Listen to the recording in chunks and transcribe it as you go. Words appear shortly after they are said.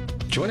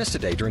Join us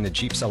today during the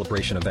Jeep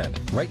Celebration event.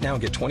 Right now,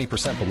 get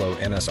 20% below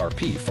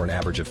MSRP for an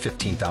average of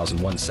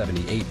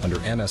 $15,178 under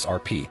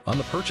MSRP on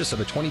the purchase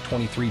of a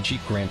 2023 Jeep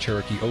Grand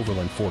Cherokee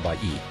Overland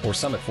 4xE or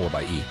Summit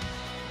 4xE.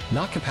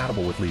 Not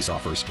compatible with lease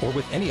offers or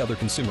with any other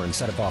consumer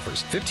incentive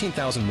offers.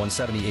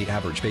 $15,178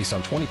 average based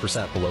on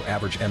 20% below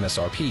average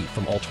MSRP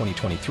from all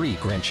 2023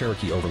 Grand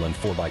Cherokee Overland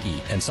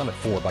 4xE and Summit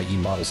 4xE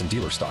models in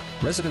dealer stock.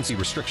 Residency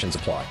restrictions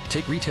apply.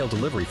 Take retail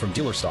delivery from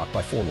dealer stock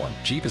by 4/1.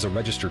 Jeep is a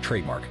registered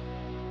trademark.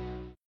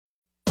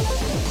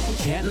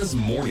 Canton's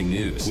Morning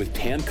News with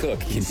Pam Cook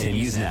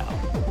continues now.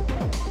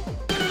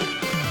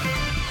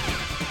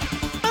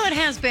 Well, it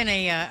has been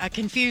a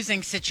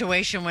confusing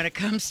situation when it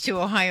comes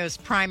to Ohio's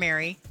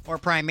primary or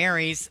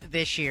primaries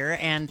this year.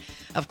 And,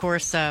 of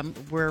course,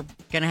 we're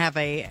going to have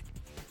a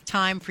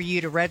time for you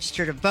to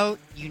register to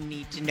vote. You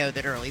need to know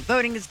that early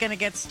voting is going to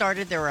get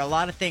started. There are a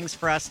lot of things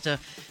for us to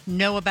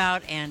know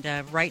about. And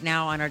right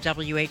now on our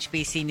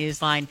WHBC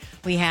Newsline,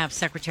 we have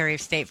Secretary of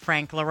State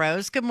Frank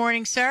LaRose. Good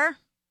morning, sir.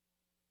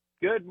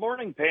 Good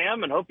morning,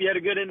 Pam, and hope you had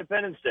a good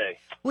Independence Day.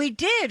 We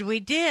did.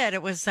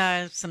 It was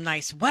some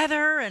nice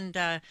weather and,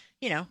 a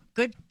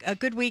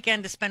good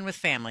weekend to spend with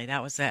family.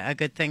 That was a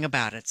good thing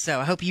about it. So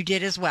I hope you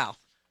did as well.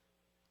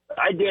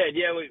 I did,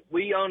 yeah.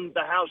 We own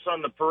the house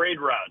on the parade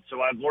route,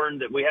 so I've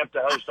learned that we have to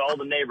host all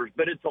the neighbors,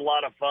 but it's a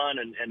lot of fun,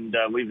 and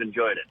we've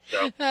enjoyed it.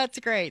 So That's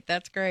great.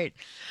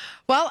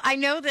 Well, I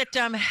know that,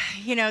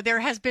 there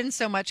has been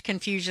so much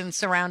confusion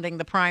surrounding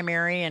the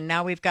primary, and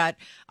now we've got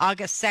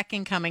August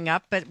 2nd coming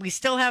up, but we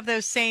still have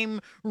those same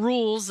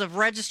rules of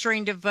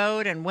registering to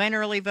vote and when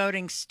early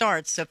voting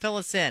starts, so fill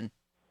us in.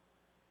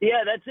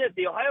 yeah, that's it.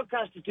 The Ohio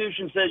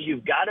Constitution says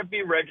you've got to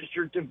be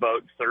registered to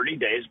vote 30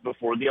 days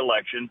before the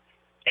election.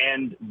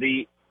 And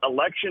the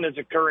election is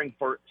occurring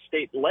for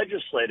state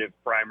legislative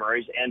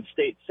primaries and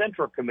state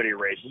central committee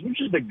races, which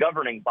is the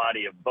governing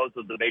body of both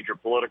of the major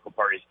political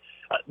parties.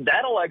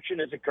 That election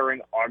is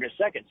occurring August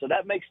 2nd. So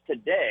that makes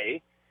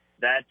today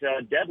that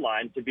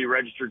deadline to be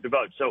registered to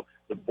vote. So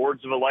the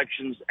boards of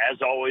elections,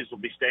 as always, will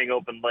be staying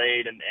open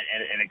late and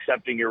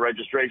accepting your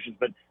registrations.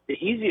 But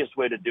the easiest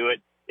way to do it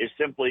is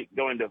simply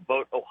going to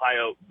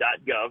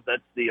voteohio.gov.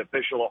 That's the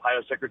official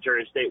Ohio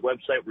Secretary of State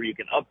website where you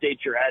can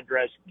update your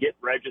address, get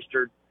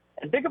registered,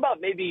 and think about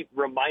maybe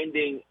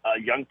reminding a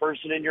young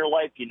person in your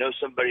life,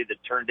 somebody that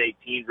turned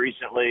 18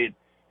 recently,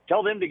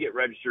 tell them to get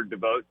registered to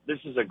vote. This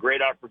is a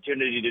great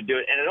opportunity to do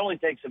it, and it only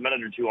takes a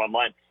minute or two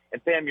online.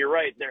 And Pam, you're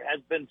right. There has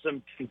been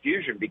some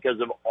confusion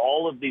because of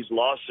all of these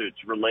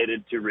lawsuits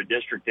related to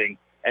redistricting.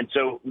 And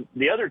so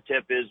the other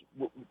tip is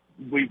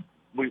we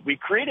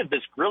created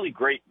this really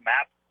great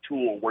map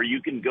tool where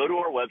you can go to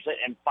our website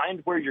and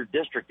find where your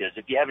district is.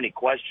 If you have any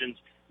questions,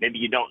 maybe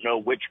you don't know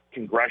which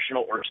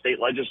congressional or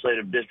state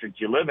legislative district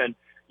you live in,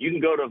 you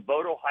can go to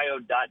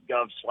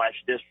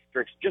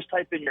voteohio.gov/districts. Just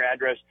type in your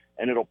address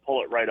and it'll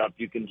pull it right up.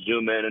 You can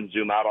zoom in and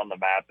zoom out on the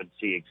map and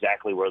see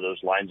exactly where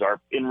those lines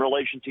are in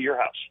relation to your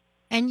house.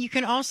 And you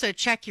can also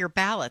check your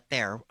ballot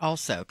there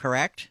also,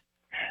 correct?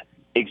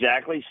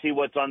 Exactly. See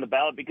what's on the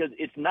ballot because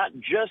it's not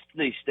just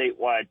the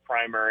statewide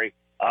primary.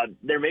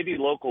 There may be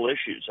local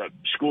issues,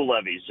 school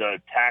levies,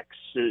 tax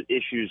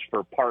issues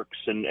for parks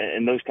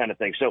and those kind of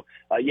things. So,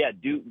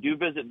 do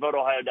visit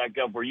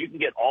voteohio.gov where you can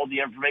get all the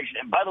information.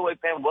 And by the way,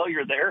 Pam, while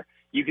you're there,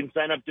 you can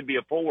sign up to be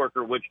a poll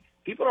worker, which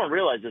people don't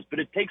realize this, but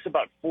it takes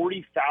about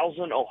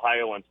 40,000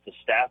 Ohioans to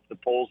staff the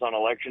polls on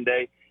Election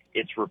Day.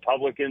 It's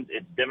Republicans,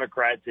 it's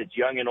Democrats, it's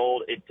young and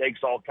old. It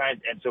takes all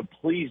kinds. And so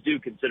please do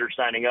consider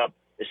signing up,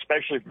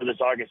 especially for this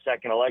August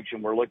 2nd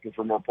election. We're looking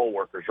for more poll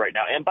workers right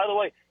now. And by the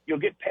way, you'll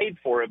get paid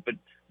for it, but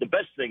the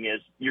best thing is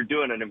you're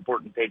doing an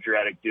important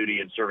patriotic duty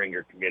in serving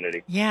your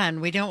community. Yeah,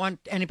 and we don't want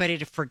anybody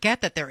to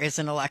forget that there is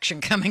an election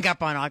coming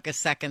up on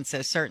August 2nd,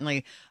 so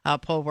certainly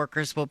poll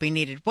workers will be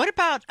needed. What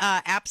about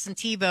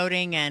absentee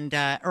voting and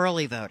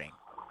early voting?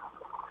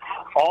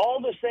 All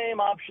the same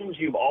options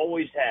you've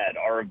always had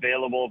are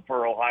available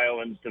for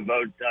Ohioans to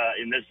vote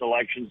in this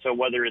election. So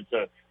whether it's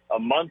a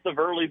month of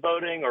early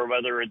voting or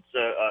whether it's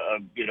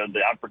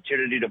the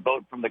opportunity to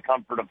vote from the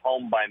comfort of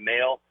home by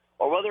mail,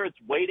 or whether it's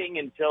waiting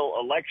until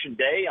Election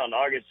Day on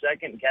August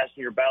 2nd and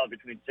casting your ballot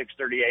between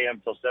 6:30 a.m.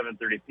 till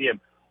 7:30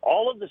 p.m.,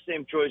 all of the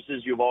same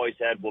choices you've always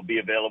had will be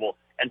available.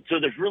 And so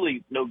there's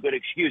really no good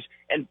excuse.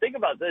 And think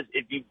about this.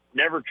 If you've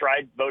never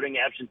tried voting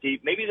absentee,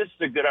 maybe this is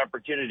a good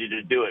opportunity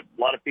to do it.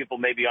 A lot of people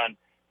may be on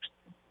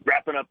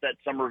wrapping up that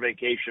summer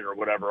vacation or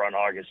whatever on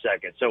August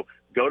 2nd. So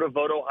go to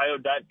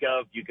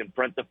voteohio.gov. You can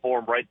print the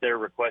form right there,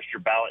 request your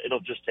ballot. It'll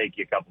just take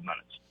you a couple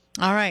minutes.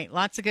 All right.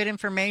 Lots of good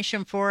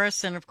information for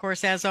us. And, of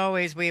course, as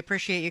always, we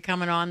appreciate you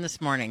coming on this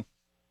morning.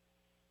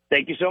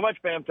 Thank you so much,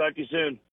 Pam. Talk to you soon.